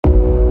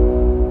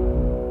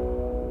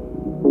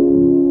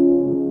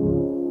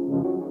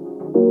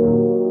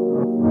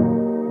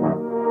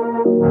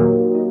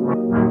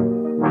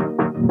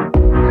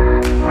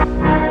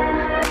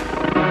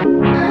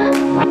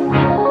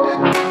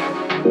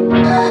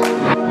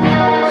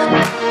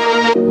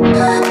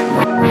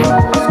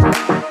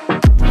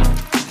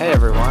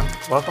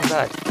Welcome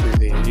back to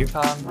the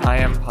UConn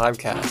IM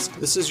Podcast.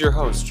 This is your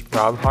host,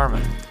 Rob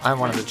Harmon. I'm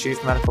one of the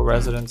chief medical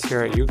residents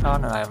here at UConn,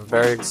 and I am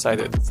very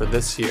excited for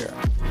this year.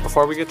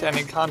 Before we get to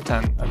any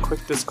content, a quick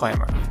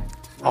disclaimer.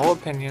 All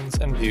opinions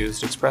and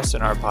views expressed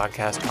in our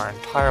podcast are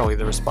entirely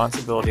the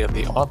responsibility of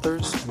the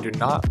authors and do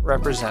not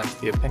represent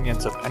the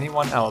opinions of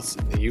anyone else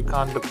in the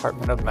UConn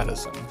Department of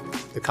Medicine.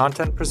 The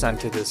content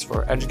presented is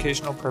for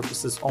educational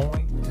purposes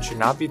only and should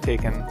not be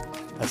taken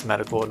as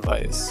medical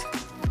advice.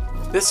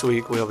 This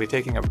week, we will be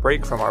taking a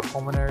break from our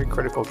pulmonary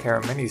critical care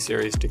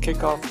mini-series to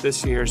kick off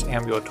this year's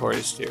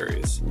ambulatory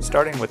series,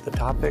 starting with the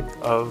topic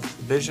of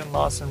vision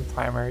loss in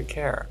primary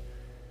care.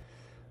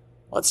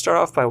 Let's start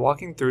off by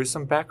walking through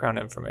some background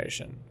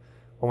information.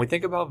 When we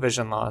think about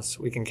vision loss,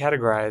 we can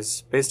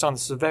categorize based on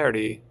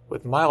severity,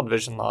 with mild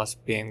vision loss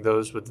being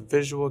those with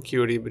visual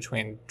acuity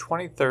between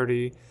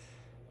 20/30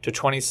 to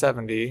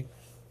 20/70,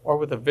 or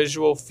with a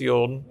visual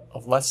field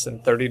of less than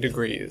 30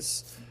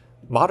 degrees.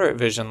 Moderate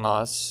vision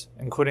loss,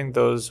 including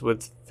those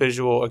with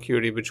visual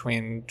acuity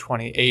between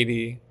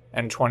 20/80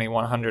 and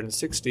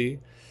 21/160,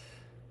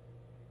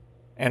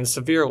 and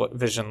severe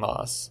vision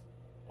loss,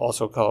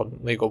 also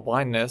called legal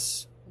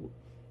blindness,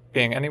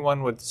 being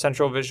anyone with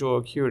central visual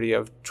acuity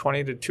of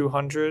 20 to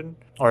 200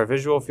 or a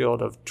visual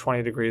field of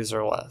 20 degrees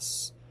or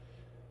less.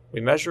 We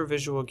measure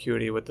visual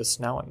acuity with the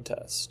Snellen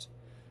test.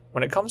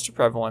 When it comes to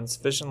prevalence,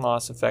 vision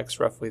loss affects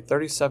roughly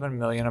 37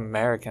 million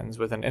Americans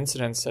with an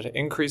incidence that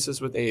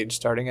increases with age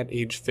starting at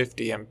age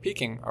 50 and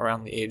peaking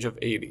around the age of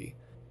 80.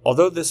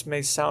 Although this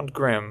may sound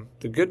grim,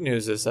 the good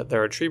news is that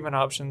there are treatment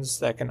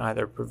options that can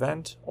either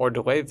prevent or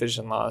delay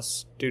vision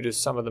loss due to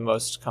some of the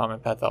most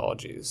common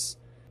pathologies.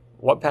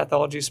 What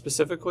pathologies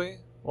specifically?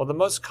 Well, the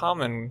most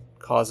common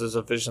causes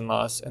of vision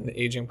loss in the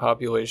aging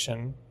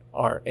population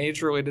are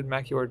age-related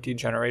macular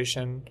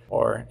degeneration,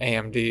 or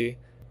AMD,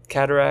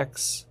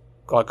 cataracts,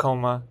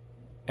 glaucoma,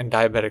 and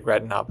diabetic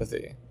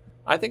retinopathy.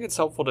 I think it's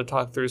helpful to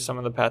talk through some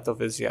of the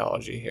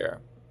pathophysiology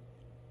here.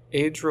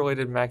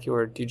 Age-related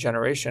macular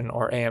degeneration,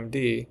 or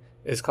AMD,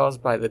 is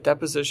caused by the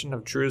deposition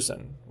of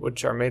drusen,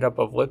 which are made up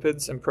of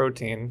lipids and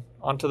protein,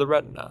 onto the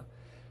retina.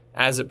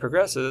 As it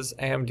progresses,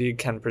 AMD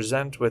can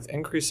present with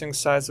increasing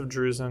size of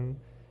drusen,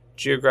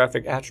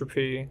 geographic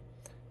atrophy,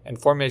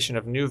 and formation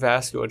of new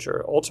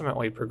vasculature,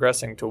 ultimately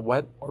progressing to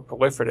wet or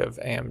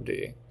proliferative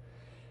AMD.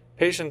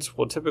 Patients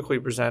will typically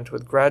present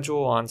with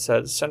gradual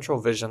onset central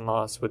vision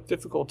loss with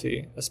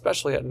difficulty,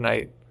 especially at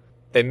night.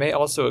 They may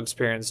also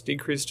experience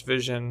decreased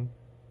vision,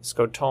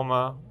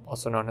 scotoma,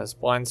 also known as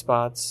blind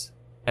spots,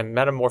 and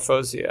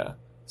metamorphosia,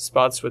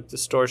 spots with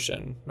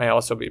distortion, may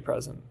also be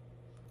present.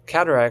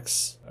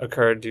 Cataracts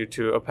occur due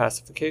to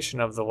opacification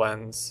of the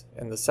lens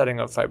in the setting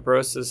of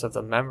fibrosis of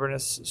the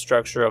membranous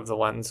structure of the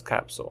lens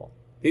capsule.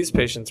 These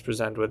patients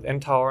present with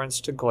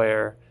intolerance to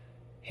glare,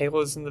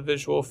 halos in the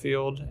visual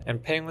field,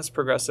 and painless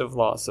progressive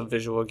loss of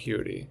visual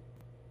acuity.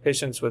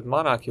 Patients with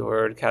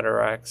monocular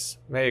cataracts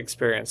may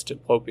experience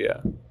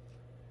diplopia.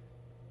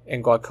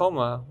 In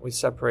glaucoma, we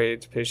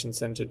separate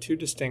patients into two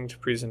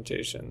distinct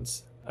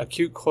presentations: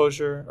 acute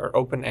closure or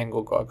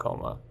open-angle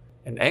glaucoma.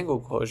 In angle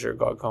closure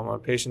glaucoma,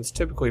 patients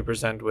typically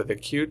present with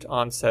acute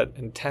onset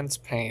intense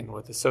pain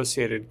with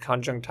associated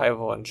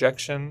conjunctival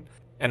injection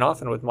and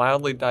often with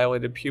mildly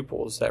dilated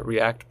pupils that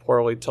react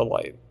poorly to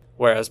light.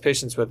 Whereas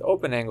patients with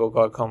open-angle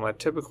glaucoma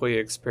typically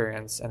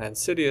experience an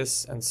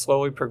insidious and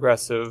slowly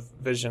progressive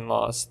vision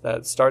loss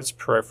that starts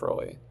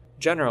peripherally.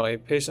 Generally,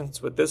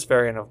 patients with this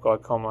variant of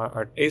glaucoma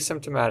are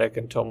asymptomatic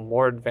until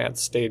more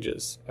advanced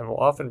stages and will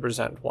often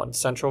present once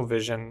central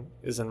vision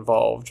is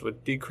involved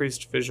with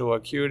decreased visual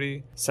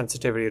acuity,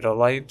 sensitivity to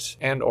light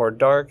and/or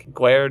dark,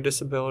 glare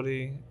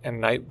disability,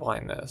 and night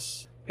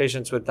blindness.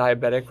 Patients with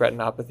diabetic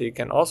retinopathy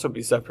can also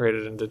be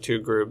separated into two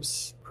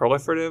groups,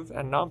 proliferative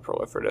and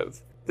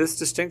non-proliferative. This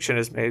distinction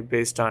is made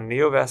based on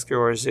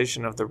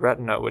neovascularization of the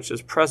retina, which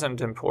is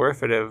present in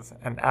proliferative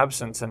and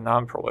absent in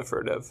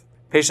non-proliferative.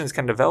 Patients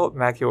can develop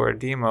macular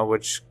edema,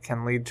 which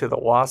can lead to the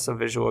loss of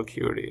visual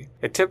acuity.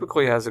 It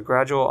typically has a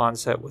gradual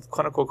onset with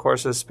clinical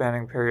courses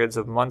spanning periods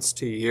of months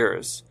to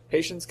years.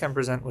 Patients can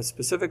present with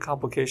specific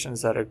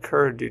complications that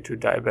occur due to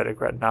diabetic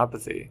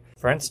retinopathy.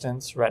 For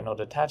instance, retinal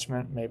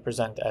detachment may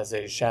present as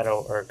a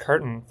shadow or a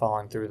curtain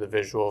falling through the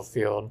visual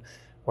field,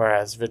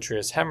 whereas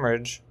vitreous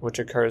hemorrhage, which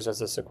occurs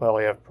as a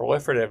sequelae of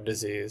proliferative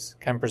disease,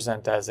 can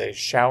present as a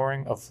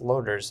showering of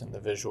floaters in the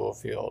visual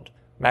field.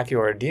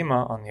 Macular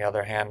edema, on the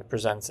other hand,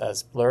 presents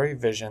as blurry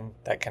vision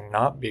that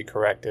cannot be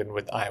corrected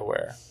with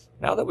eyewear.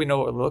 Now that we know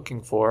what we're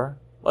looking for,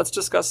 let's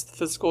discuss the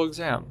physical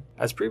exam.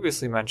 As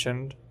previously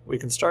mentioned, we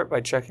can start by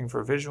checking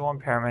for visual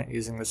impairment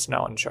using the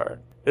Snellen chart.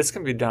 This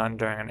can be done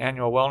during an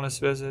annual wellness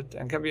visit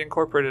and can be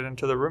incorporated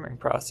into the rooming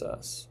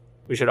process.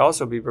 We should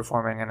also be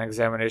performing an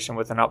examination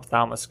with an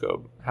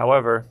ophthalmoscope.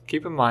 However,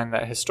 keep in mind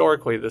that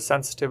historically the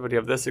sensitivity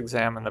of this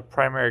exam in the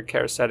primary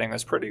care setting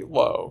is pretty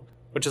low,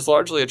 which is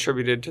largely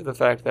attributed to the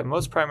fact that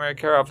most primary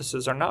care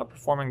offices are not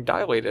performing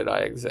dilated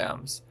eye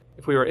exams.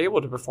 If we were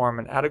able to perform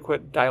an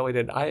adequate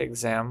dilated eye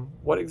exam,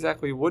 what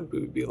exactly would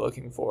we be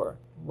looking for?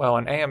 While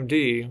in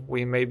AMD,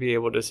 we may be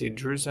able to see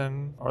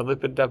drusen or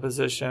lipid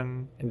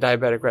deposition. In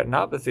diabetic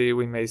retinopathy,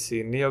 we may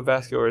see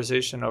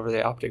neovascularization over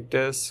the optic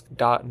disc,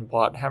 dot and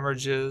blot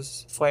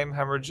hemorrhages, flame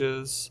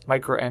hemorrhages,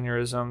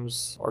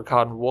 microaneurysms, or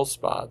cotton wool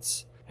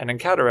spots. And in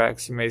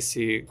cataracts, you may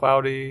see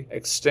cloudy,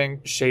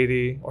 extinct,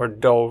 shady, or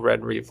dull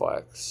red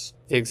reflex.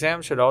 The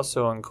exam should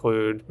also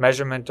include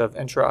measurement of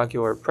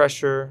intraocular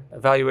pressure,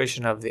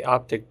 evaluation of the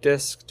optic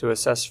disc to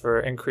assess for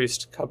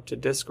increased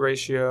cup-to-disc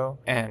ratio,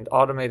 and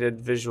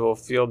automated visual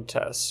field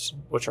tests,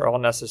 which are all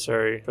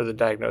necessary for the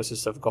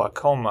diagnosis of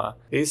glaucoma.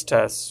 These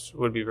tests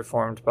would be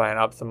performed by an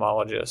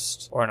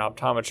ophthalmologist or an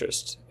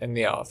optometrist in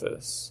the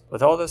office.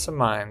 With all this in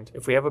mind,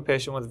 if we have a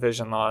patient with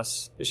vision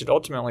loss, they should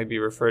ultimately be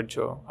referred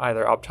to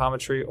either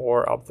optometry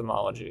or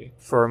ophthalmology.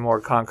 For a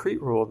more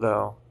concrete rule,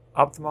 though,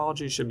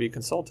 ophthalmology should be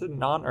consulted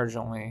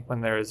non-urgently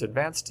when there is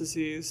advanced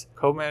disease,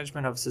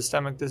 co-management of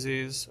systemic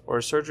disease, or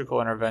surgical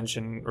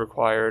intervention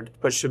required,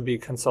 but should be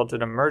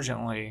consulted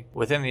emergently,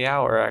 within the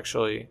hour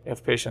actually,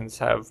 if patients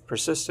have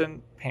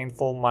persistent,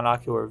 painful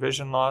monocular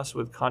vision loss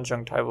with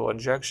conjunctival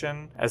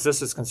injection, as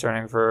this is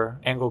concerning for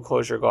angle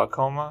closure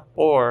glaucoma,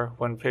 or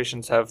when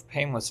patients have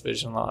painless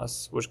vision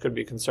loss, which could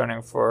be concerning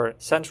for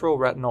central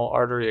retinal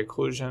artery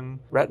occlusion,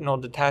 retinal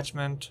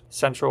detachment,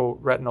 central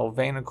retinal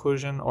vein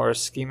occlusion, or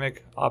ischemic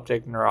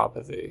optic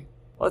neuropathy.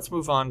 Let's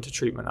move on to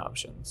treatment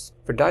options.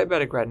 For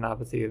diabetic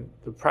retinopathy,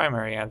 the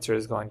primary answer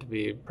is going to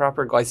be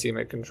proper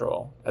glycemic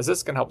control, as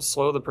this can help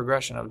slow the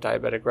progression of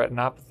diabetic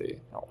retinopathy.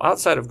 Now,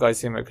 outside of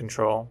glycemic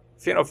control,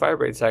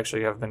 fenofibrates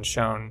actually have been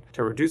shown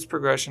to reduce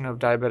progression of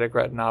diabetic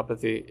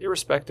retinopathy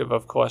irrespective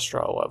of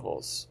cholesterol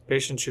levels.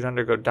 Patients should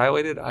undergo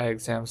dilated eye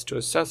exams to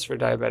assess for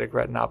diabetic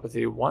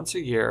retinopathy once a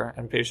year,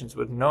 and patients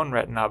with known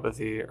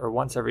retinopathy or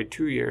once every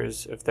 2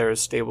 years if there is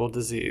stable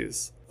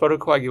disease.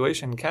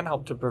 Photocoagulation can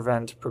help to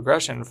prevent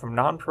progression from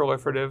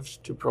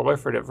non-proliferative to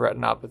proliferative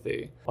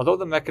retinopathy. Although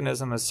the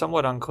mechanism is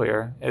somewhat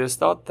unclear, it is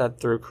thought that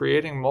through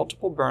creating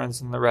multiple burns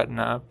in the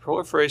retina,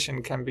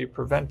 proliferation can be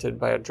prevented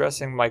by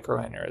addressing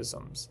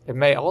microaneurysms. It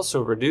may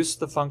also reduce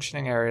the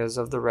functioning areas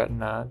of the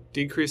retina,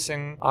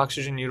 decreasing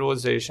oxygen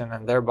utilization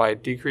and thereby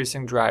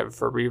decreasing drive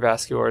for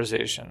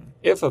revascularization.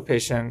 If a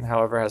patient,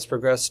 however, has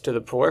progressed to the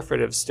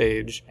proliferative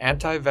stage,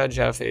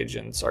 anti-VEGF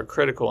agents are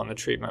critical in the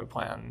treatment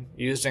plan,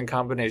 used in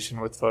combination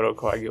with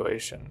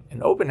photocoagulation.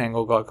 In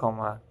open-angle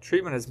glaucoma,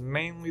 treatment is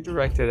mainly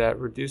directed at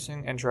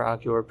reducing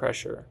intraocular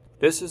pressure.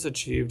 This is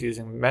achieved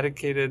using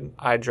medicated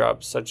eye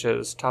drops such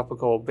as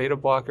topical beta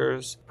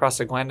blockers,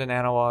 prostaglandin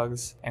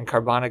analogs, and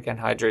carbonic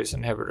anhydrase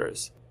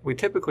inhibitors. We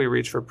typically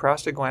reach for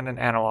prostaglandin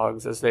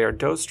analogs as they are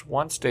dosed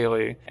once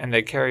daily and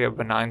they carry a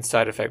benign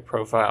side effect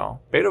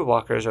profile. Beta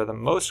blockers are the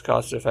most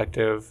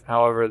cost-effective,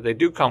 however, they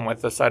do come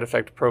with a side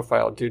effect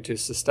profile due to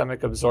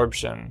systemic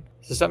absorption.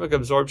 Systemic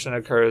absorption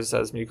occurs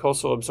as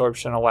mucosal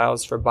absorption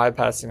allows for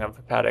bypassing of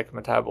hepatic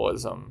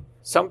metabolism.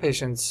 Some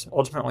patients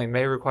ultimately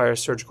may require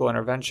surgical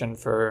intervention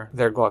for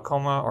their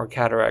glaucoma or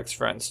cataracts,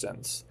 for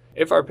instance.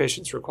 If our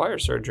patients require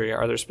surgery,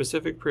 are there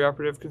specific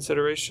preoperative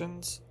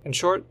considerations? In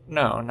short,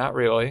 no, not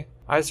really.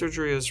 Eye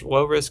surgery is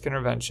low-risk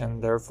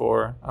intervention,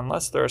 therefore,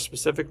 unless there are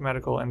specific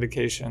medical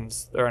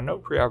indications, there are no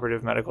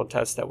preoperative medical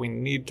tests that we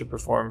need to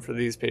perform for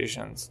these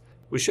patients.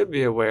 We should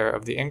be aware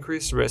of the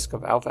increased risk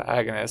of alpha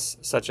agonists,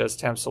 such as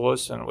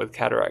tamsulosin with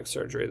cataract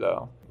surgery,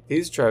 though.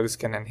 These drugs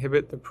can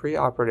inhibit the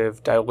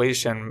preoperative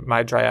dilation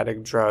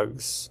mydriatic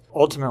drugs,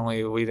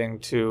 ultimately leading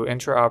to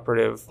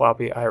intraoperative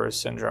floppy iris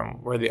syndrome,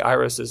 where the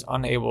iris is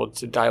unable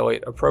to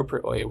dilate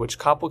appropriately, which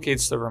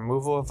complicates the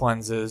removal of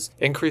lenses,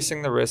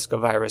 increasing the risk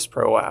of iris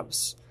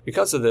prolapse.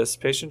 Because of this,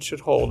 patients should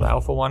hold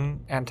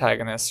alpha-1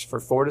 antagonists for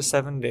 4 to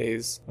 7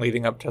 days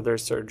leading up to their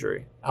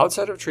surgery.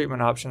 Outside of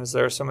treatment options,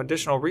 there are some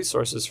additional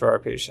resources for our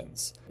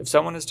patients. If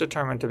someone is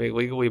determined to be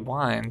legally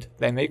blind,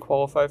 they may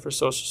qualify for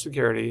Social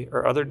Security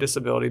or other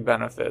disability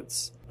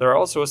benefits. There are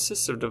also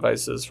assistive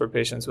devices for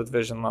patients with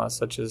vision loss,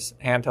 such as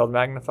handheld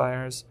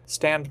magnifiers,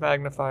 stand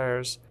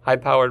magnifiers,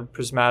 high-powered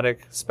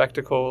prismatic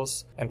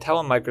spectacles, and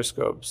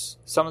telemicroscopes.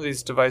 Some of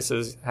these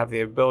devices have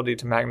the ability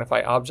to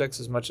magnify objects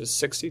as much as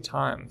 60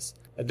 times.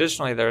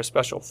 Additionally, there are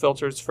special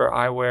filters for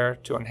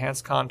eyewear to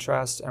enhance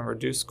contrast and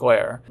reduce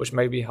glare, which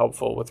may be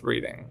helpful with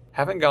reading.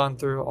 Having gone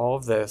through all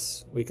of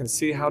this, we can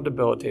see how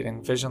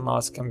debilitating vision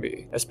loss can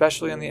be,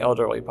 especially in the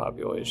elderly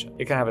population.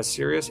 It can have a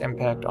serious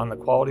impact on the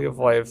quality of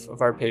life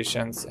of our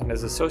patients and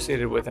is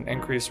associated with an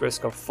increased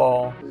risk of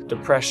fall,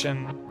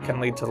 depression, can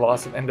lead to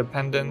loss of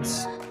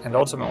independence, and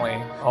ultimately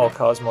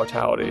all-cause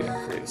mortality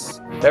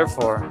increase.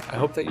 Therefore, I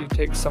hope that you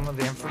take some of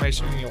the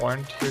information you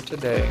learned here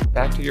today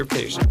back to your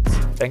patients.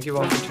 Thank you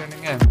all for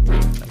tuning in.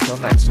 Until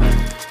next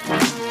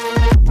time.